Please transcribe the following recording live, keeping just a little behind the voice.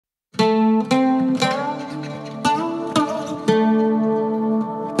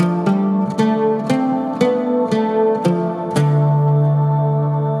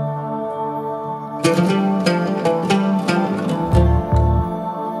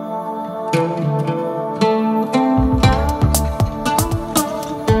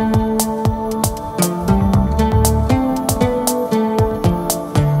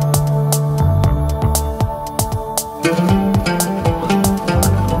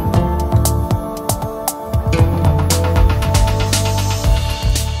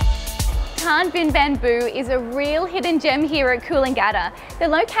Bamboo is a real hidden gem here at Coolangatta. They're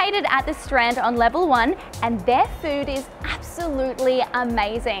located at the Strand on level 1 and their food is absolutely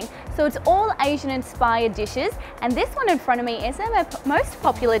amazing. So it's all Asian inspired dishes, and this one in front of me is their most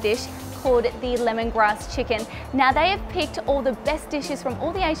popular dish, called the lemongrass chicken. Now they have picked all the best dishes from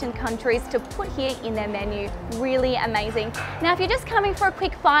all the Asian countries to put here in their menu. Really amazing. Now if you're just coming for a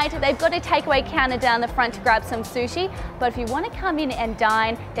quick bite, they've got a takeaway counter down the front to grab some sushi, but if you want to come in and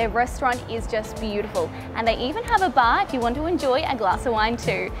dine, their restaurant is just beautiful. And they even have a bar if you want to enjoy a glass of wine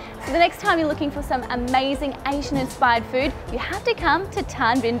too. So the next time you're looking for some amazing Asian inspired food, you have to come to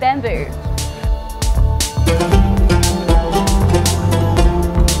Thanh Binh Bamboo.